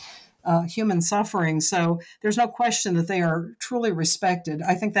or human suffering. So there's no question that they are truly respected.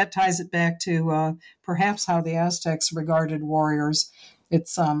 I think that ties it back to perhaps how the Aztecs regarded warriors.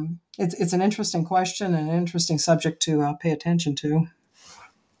 It's an interesting question and an interesting subject to pay attention to.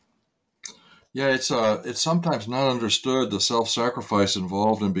 Yeah, it's sometimes not understood the self-sacrifice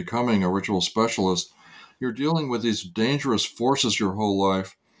involved in becoming a ritual specialist. You're dealing with these dangerous forces your whole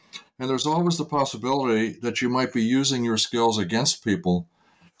life, and there's always the possibility that you might be using your skills against people.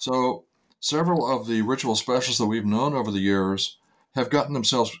 So several of the ritual specialists that we've known over the years have gotten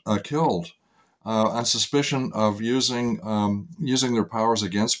themselves killed on suspicion of using their powers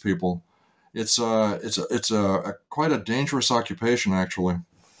against people. It's quite a dangerous occupation, actually.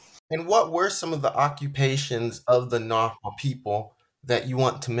 And what were some of the occupations of the Nahua people that you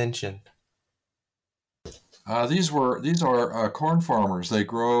want to mention? These are corn farmers. They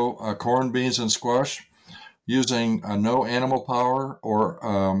grow corn, beans, and squash using no animal power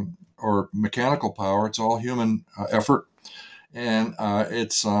or mechanical power. It's all human effort, and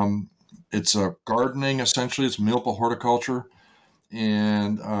it's gardening essentially. It's milpa horticulture,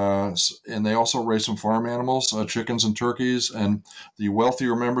 and they also raise some farm animals, chickens and turkeys. And the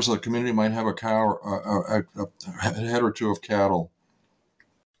wealthier members of the community might have a cow, a head or two of cattle.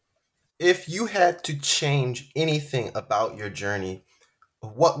 If you had to change anything about your journey,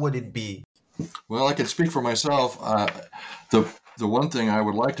 what would it be? Well, I can speak for myself. The one thing I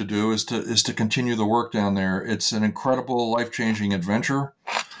would like to do is to continue the work down there. It's an incredible, life-changing adventure,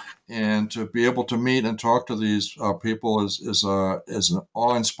 and to be able to meet and talk to these people is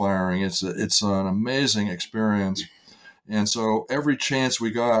awe-inspiring. It's an amazing experience. And so every chance we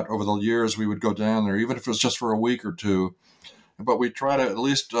got over the years, we would go down there, even if it was just for a week or two. But we try to at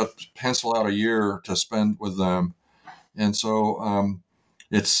least pencil out a year to spend with them. And so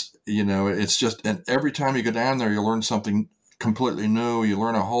it's just, and every time you go down there, you learn something completely new. You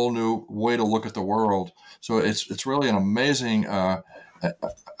learn a whole new way to look at the world. So it's really an amazing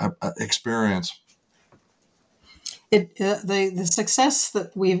experience. The success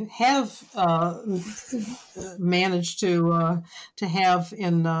that we have managed to have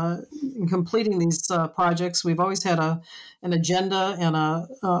in completing these projects, we've always had an agenda and a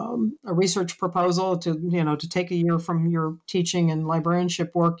research proposal to take a year from your teaching and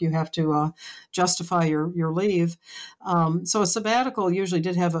librarianship work. You have to justify your leave. So a sabbatical usually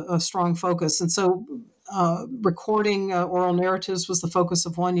did have a strong focus, and so. Recording oral narratives was the focus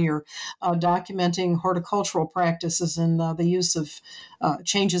of 1 year. Documenting horticultural practices and the use of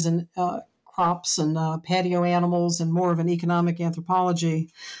changes in crops and patio animals and more of an economic anthropology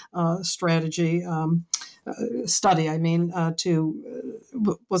strategy study.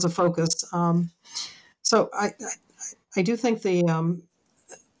 Was a focus. So I do think the.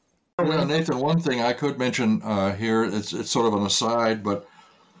 Nathan, one thing I could mention here, it's sort of an aside, but.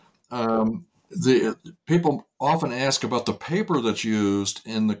 The people often ask about the paper that's used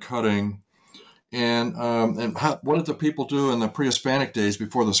in the cutting, and what did the people do in the pre-Hispanic days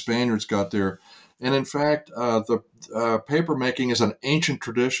before the Spaniards got there? And in fact, the paper making is an ancient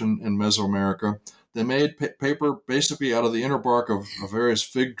tradition in Mesoamerica. They made paper basically out of the inner bark of various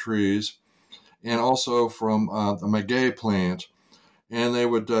fig trees, and also from the maguey plant. And they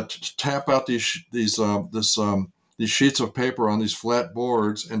would tap out these sheets of paper on these flat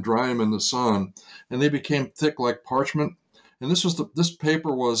boards and dry them in the sun, and they became thick like parchment. And this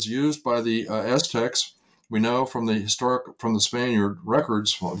paper was used by the Aztecs We know from the Spaniard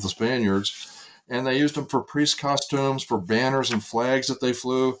records of the Spaniards, and they used them for priest costumes, for banners and flags that they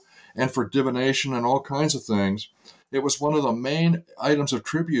flew, and for divination and all kinds of things. It was one of the main items of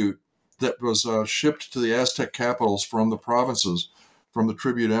tribute that was shipped to the Aztec capitals from the provinces, from the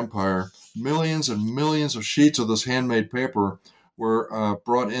tribute empire. Millions and millions of sheets of this handmade paper were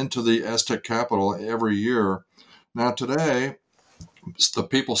brought into the Aztec capital every year. Now today, the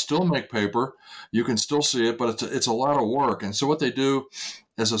people still make paper. You can still see it, but it's a lot of work. And so what they do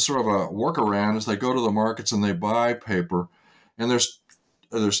as a sort of a workaround is they go to the markets and they buy paper. And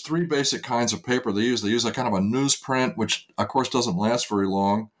there's three basic kinds of paper they use. They use a kind of a newsprint, which of course doesn't last very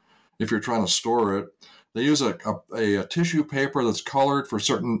long if you're trying to store it. They use a tissue paper that's colored for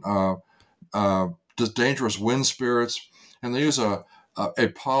certain dangerous wind spirits, and they use a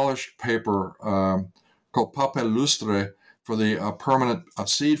polished paper called papel lustre for the permanent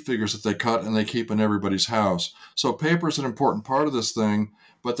seed figures that they cut and they keep in everybody's house. So paper is an important part of this thing,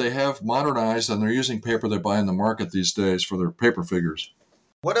 but they have modernized and they're using paper they buy in the market these days for their paper figures.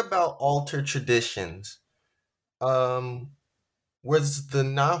 What about altar traditions? Was the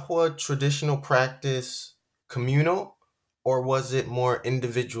Nahua traditional practice communal, or was it more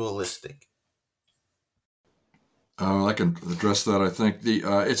individualistic? I can address that. I think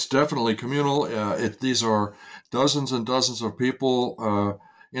it's definitely communal. These are dozens and dozens of people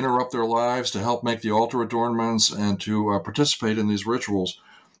interrupt their lives to help make the altar adornments and to participate in these rituals.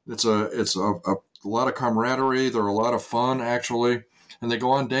 It's a lot of camaraderie. They're a lot of fun, actually, and they go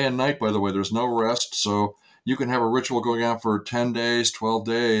on day and night. By the way, there's no rest, so you can have a ritual going on for 10 days, 12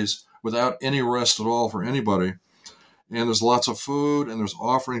 days without any rest at all for anybody. And there's lots of food, and there's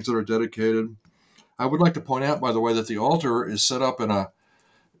offerings that are dedicated. I would like to point out, by the way, that the altar is set up in a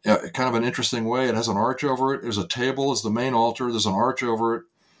kind of an interesting way. It has an arch over it. There's a table as the main altar. There's an arch over it.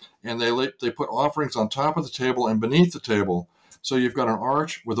 And they put offerings on top of the table and beneath the table. So you've got an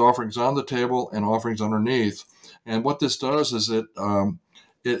arch with offerings on the table and offerings underneath. And what this does is it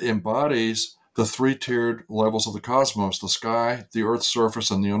embodies the three-tiered levels of the cosmos: the sky, the earth's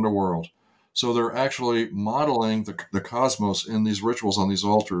surface, and the underworld. So they're actually modeling the cosmos in these rituals on these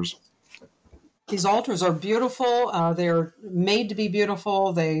altars. These altars are beautiful. They're made to be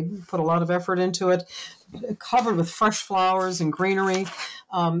beautiful. They put a lot of effort into it, covered with fresh flowers and greenery.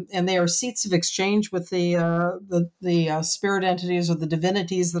 And they are seats of exchange with the spirit entities or the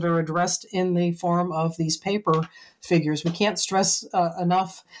divinities that are addressed in the form of these paper figures. We can't stress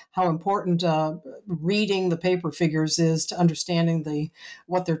enough how important reading the paper figures is to understanding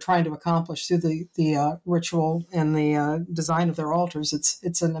what they're trying to accomplish through the ritual and the design of their altars.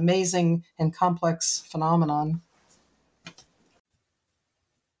 It's an amazing and complex phenomenon.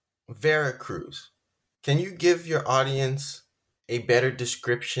 Veracruz. Can you give your audience a better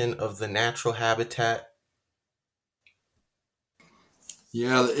description of the natural habitat?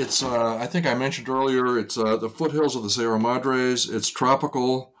 Yeah, it's. I think I mentioned earlier. It's the foothills of the Sierra Madres. It's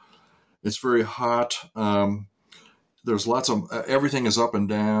tropical. It's very hot. There's lots of everything is up and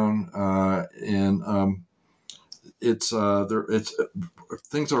down, and it's there. It's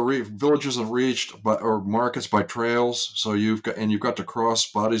things are villages are reached or markets by trails. So you've got to cross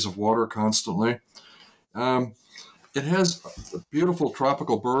bodies of water constantly. It has beautiful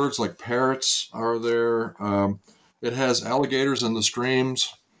tropical birds like parrots are there. It has alligators in the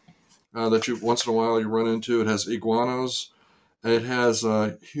streams that you once in a while you run into. It has iguanas. It has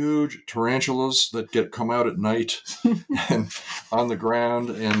huge tarantulas that come out at night and on the ground,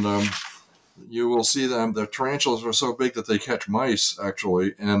 and you will see them. The tarantulas are so big that they catch mice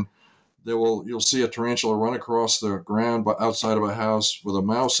actually, and you'll see a tarantula run across the ground outside of a house with a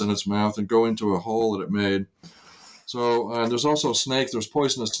mouse in its mouth and go into a hole that it made. So there's also snakes. There's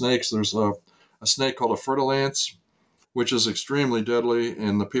poisonous snakes. There's a snake called a fertilance, which is extremely deadly,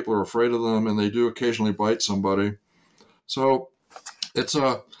 and the people are afraid of them, and they do occasionally bite somebody. So it's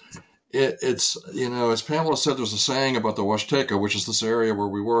as Pamela said, there's a saying about the Huasteca, which is this area where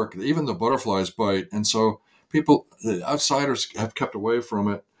we work. Even the butterflies bite, and so the outsiders have kept away from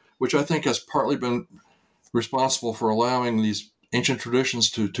it, which I think has partly been responsible for allowing these ancient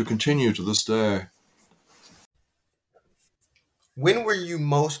traditions to continue to this day. When were you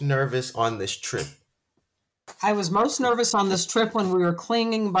most nervous on this trip? I was most nervous on this trip when we were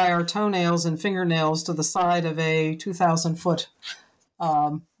clinging by our toenails and fingernails to the side of a 2,000-foot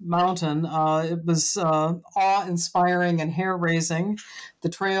mountain. It was awe-inspiring and hair-raising. The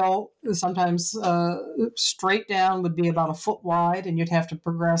trail, sometimes straight down, would be about a foot wide, and you'd have to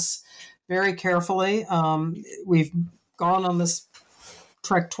progress very carefully. We've gone on this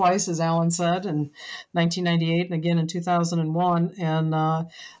trek twice, as Alan said, in 1998 and again in 2001. And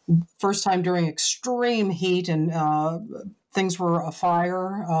first time during extreme heat and things were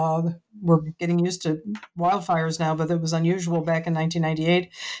afire. We're getting used to wildfires now, but it was unusual back in 1998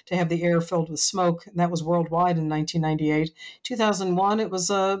 to have the air filled with smoke. And that was worldwide in 1998. 2001, it was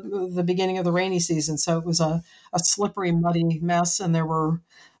the beginning of the rainy season. So it was a slippery, muddy mess. And there were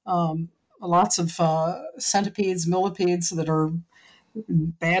lots of centipedes, millipedes that are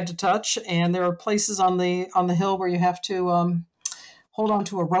bad to touch. And there are places on the hill where you have to hold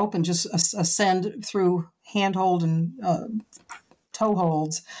onto a rope and just ascend through handhold and toe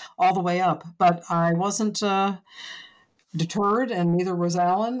holds all the way up. But I wasn't deterred, and neither was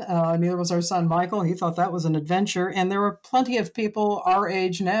Alan, neither was our son Michael. He thought that was an adventure. And there were plenty of people our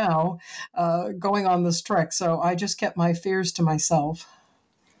age now going on this trek. So I just kept my fears to myself.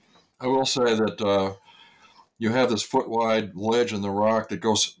 I will say that you have this foot-wide ledge in the rock that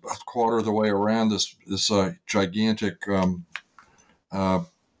goes a quarter of the way around this gigantic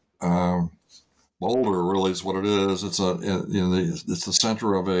boulder. Really, is what it is. It's it's the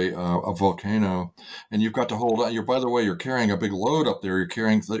center of a volcano, and you've got to hold on. By the way, you're carrying a big load up there. You're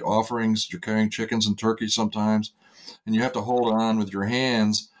carrying the offerings. You're carrying chickens and turkeys sometimes, and you have to hold on with your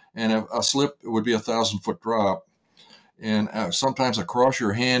hands. And a slip would be 1,000-foot drop. And sometimes across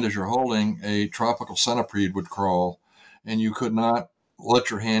your hand as you're holding, a tropical centipede would crawl, and you could not let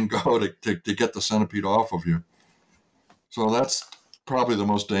your hand go to get the centipede off of you. So that's probably the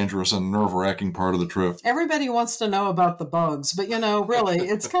most dangerous and nerve-wracking part of the trip. Everybody wants to know about the bugs, but really,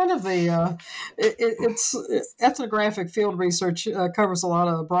 it's kind of the it's ethnographic field research covers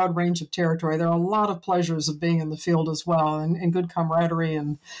a broad range of territory. There are a lot of pleasures of being in the field as well, and good camaraderie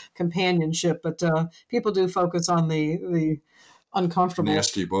and companionship. But people do focus on the uncomfortable,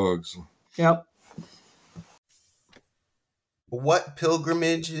 nasty bugs. Yep.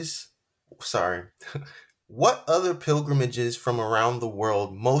 What other pilgrimages from around the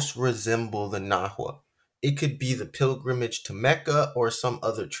world most resemble the Nahua? It could be the pilgrimage to Mecca or some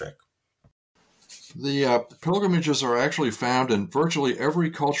other trek. The pilgrimages are actually found in virtually every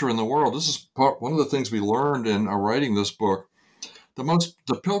culture in the world. This is one of the things we learned in writing this book.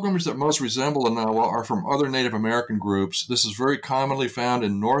 The pilgrimages that most resemble the Nahua are from other Native American groups. This is very commonly found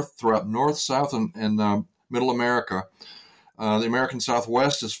throughout North, South, and Middle America. The American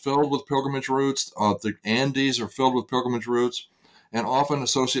Southwest is filled with pilgrimage routes. The Andes are filled with pilgrimage routes and often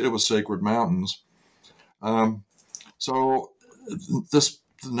associated with sacred mountains. So this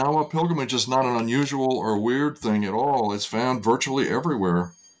Nahua pilgrimage is not an unusual or weird thing at all. It's found virtually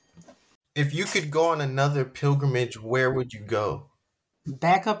everywhere. If you could go on another pilgrimage, where would you go?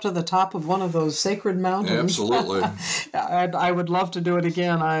 Back up to the top of one of those sacred mountains. Absolutely. I would love to do it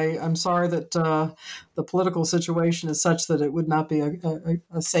again. I'm sorry that the political situation is such that it would not be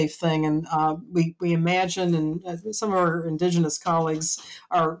a safe thing. And we imagine, and some of our indigenous colleagues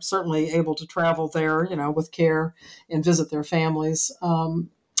are certainly able to travel there, with care and visit their families.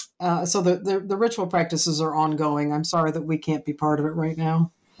 So the ritual practices are ongoing. I'm sorry that we can't be part of it right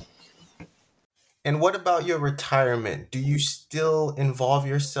now. And what about your retirement? Do you still involve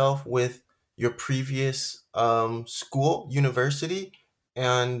yourself with your previous school, university?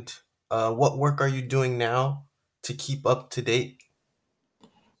 And what work are you doing now to keep up to date?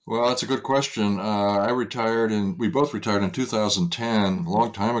 Well, that's a good question. We both retired in 2010, a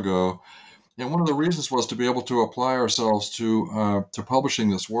long time ago. And one of the reasons was to be able to apply ourselves to publishing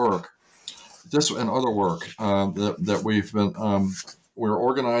this work, this and other work that we've been, we're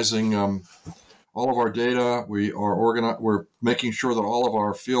organizing all of our data. We're making sure that all of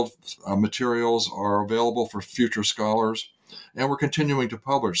our field materials are available for future scholars, and we're continuing to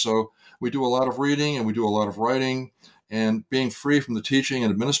publish. So we do a lot of reading and we do a lot of writing, and being free from the teaching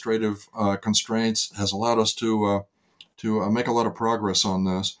and administrative constraints has allowed us to make a lot of progress on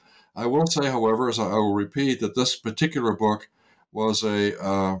this. I will say, however, as I will repeat, that this particular book was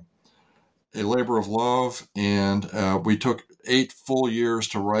a labor of love, and we took 8 full years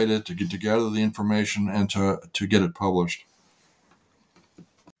to write it, to gather the information, and to get it published.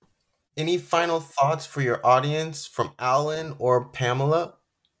 Any final thoughts for your audience from Alan or Pamela?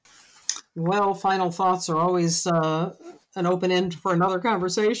 Well, final thoughts are always an open end for another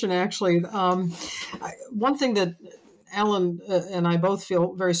conversation, actually. One thing that Alan and I both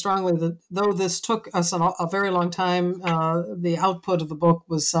feel very strongly, that though this took us a very long time, the output of the book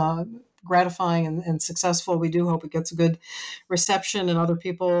was gratifying and successful. We do hope it gets a good reception, and other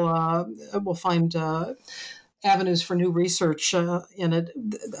people will find avenues for new research in it.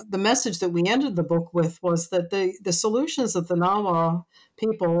 The message that we ended the book with was that the solutions that the Nahua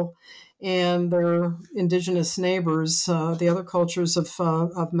people and their indigenous neighbors, the other cultures of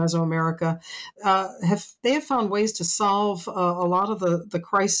Mesoamerica, have found ways to solve a lot of the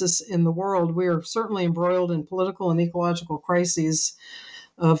crisis in the world. We are certainly embroiled in political and ecological crises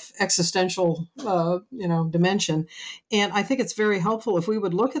of existential, dimension. And I think it's very helpful if we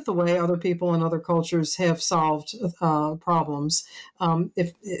would look at the way other people and other cultures have solved problems.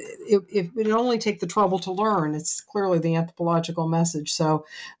 If it would only take the trouble to learn, it's clearly the anthropological message. So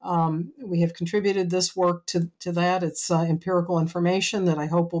we have contributed this work to that. It's empirical information that I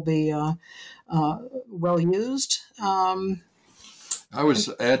hope will be well used. I would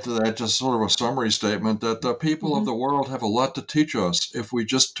add to that just sort of a summary statement that the people of the world have a lot to teach us if we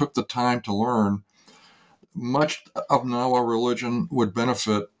just took the time to learn. Much of Nahua religion would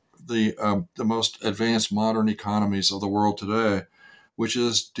benefit the most advanced modern economies of the world today, which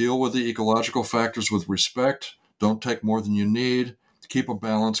is deal with the ecological factors with respect, don't take more than you need, keep a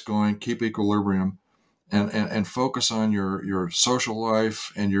balance going, keep equilibrium, and focus on your social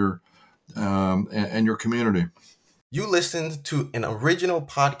life and your community. You listened to an original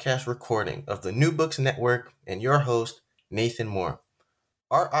podcast recording of the New Books Network and your host, Nathan Moore.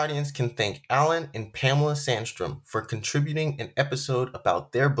 Our audience can thank Alan and Pamela Sandstrom for contributing an episode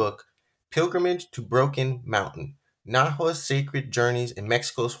about their book, Pilgrimage to Broken Mountain, Nahua's Sacred Journeys in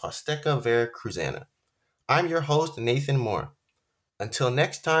Mexico's Huasteca, Veracruzana. I'm your host, Nathan Moore. Until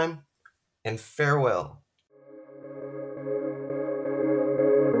next time, and farewell.